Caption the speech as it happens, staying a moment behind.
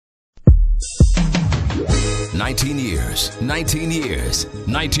19 years, 19 years,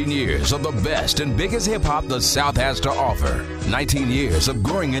 19 years of the best and biggest hip-hop the South has to offer. 19 years of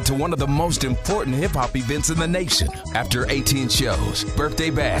growing into one of the most important hip-hop events in the nation. After 18 shows, Birthday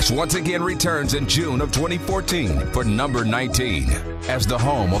Bash once again returns in June of 2014 for number 19. As the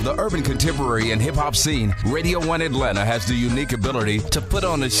home of the urban contemporary and hip-hop scene, Radio 1 Atlanta has the unique ability to put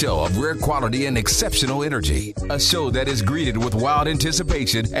on a show of rare quality and exceptional energy. A show that is greeted with wild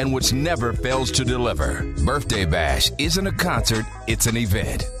anticipation and which never fails to deliver. Birthday Bash isn't a concert, it's an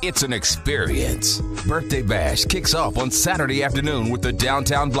event. It's an experience. Birthday Bash kicks off on Saturday afternoon with the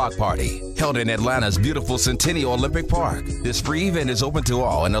Downtown Block Party, held in Atlanta's beautiful Centennial Olympic Park. This free event is open to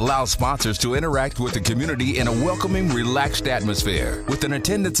all and allows sponsors to interact with the community in a welcoming, relaxed atmosphere. With an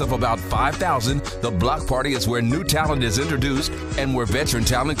attendance of about 5,000, the Block Party is where new talent is introduced and where veteran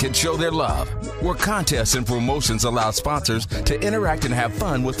talent can show their love. Where contests and promotions allow sponsors to interact and have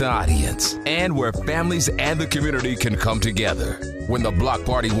fun with the audience. And where families and the community can come together. When the Block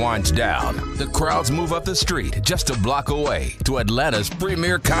Party winds down, the crowds move up the street just a block away to Atlanta's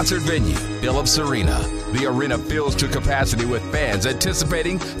premier concert venue, Phillips Arena. The arena fills to capacity with fans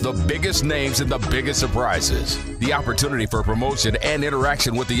anticipating the biggest names and the biggest surprises. The opportunity for promotion and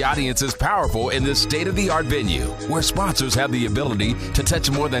interaction with the audience is powerful in this state-of-the-art venue, where sponsors have the ability to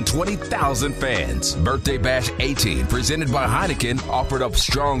touch more than 20,000 fans. Birthday Bash 18, presented by Heineken, offered up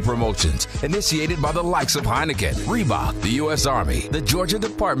strong promotions initiated by the likes of Heineken, Reebok, the U.S. Army, the Georgia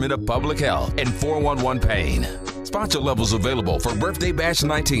Department of Public Health, and 411 Pain. Sponsor levels available for Birthday Bash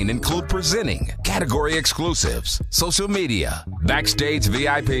 19 include presenting, category exclusives, social media, backstage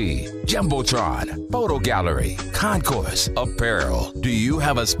VIP, Jumbotron, photo gallery, concourse, apparel. Do you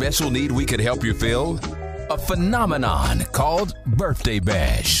have a special need we could help you fill? A phenomenon called Birthday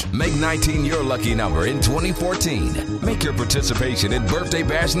Bash. Make 19 your lucky number in 2014. Make your participation in Birthday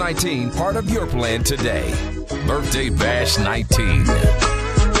Bash 19 part of your plan today. Birthday Bash 19.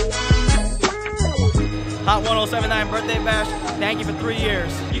 Hot 107.9 Birthday Bash, thank you for 3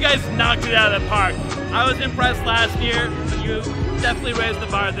 years. You guys knocked it out of the park. I was impressed last year, but you definitely raised the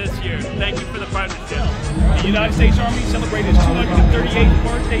bar this year. Thank you for the partnership. The United States Army celebrated its 238th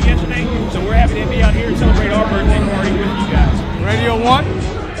birthday yesterday, so we're happy to be out here and celebrate our birthday party with you guys. Radio 1,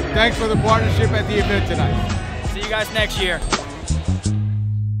 thanks for the partnership at the event tonight. See you guys next year.